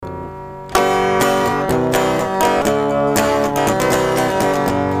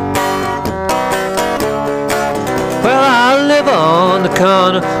on the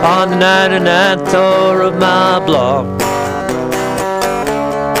corner on the 99th floor of my block.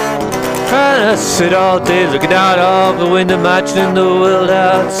 And I sit all day looking out of the window, imagining the world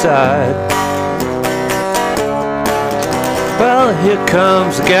outside. Well, here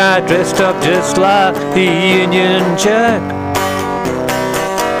comes a guy dressed up just like the Union Jack.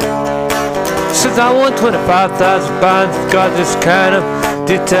 Says, I want 25,000 pounds, got this kind of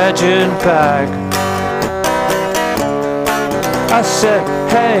detergent pack. I said,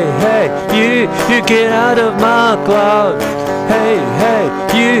 hey, you get out of my cloud. Hey,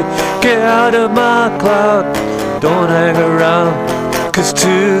 you get out of my cloud. Don't hang around, 'cause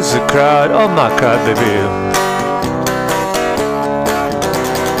two's a crowd. Oh my God, baby.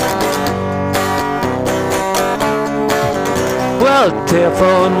 Well, the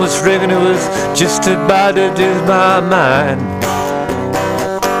telephone was ringing, it was just about to do my mind.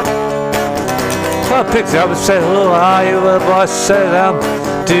 I picked it up and said, hello, how are you? Well, the boss said, I'm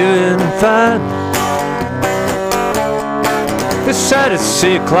doing fine. Decided at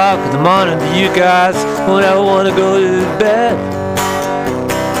 3 o'clock in the morning that you guys won't ever want to go to bed.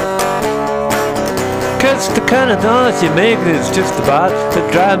 'Cause the kind of noise you make is just about to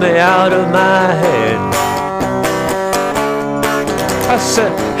drive me out of my head. I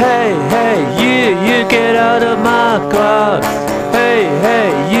said, hey, you get out of my cloud. Hey,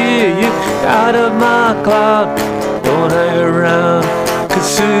 you out of my cloud. Don't hang around,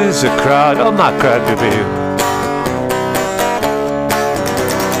 'cause who's a crowd? Oh my God, baby.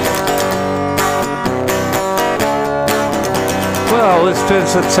 Well, we spent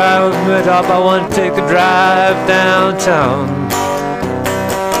some time with me up. I want to take a drive downtown.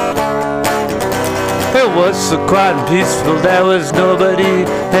 It was so quiet and peaceful, there was nobody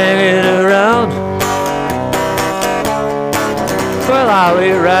hanging around. Well, I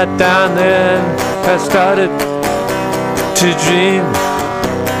lay right down there and I started to dream.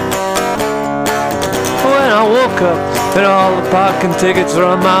 When I woke up and all the parking tickets were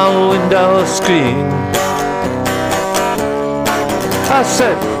on my window screen. I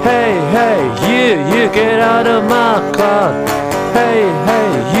said, hey, you get out of my cloud. Hey,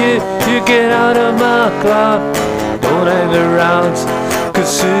 you get out of my cloud. Don't hang around,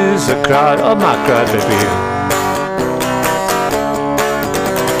 'cause who's a crowd? Oh my God, baby.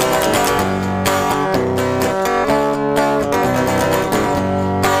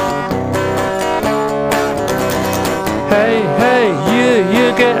 Hey,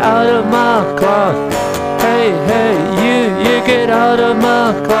 you get out of my cloud. Hey, you get out of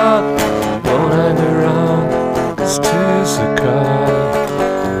my cloud.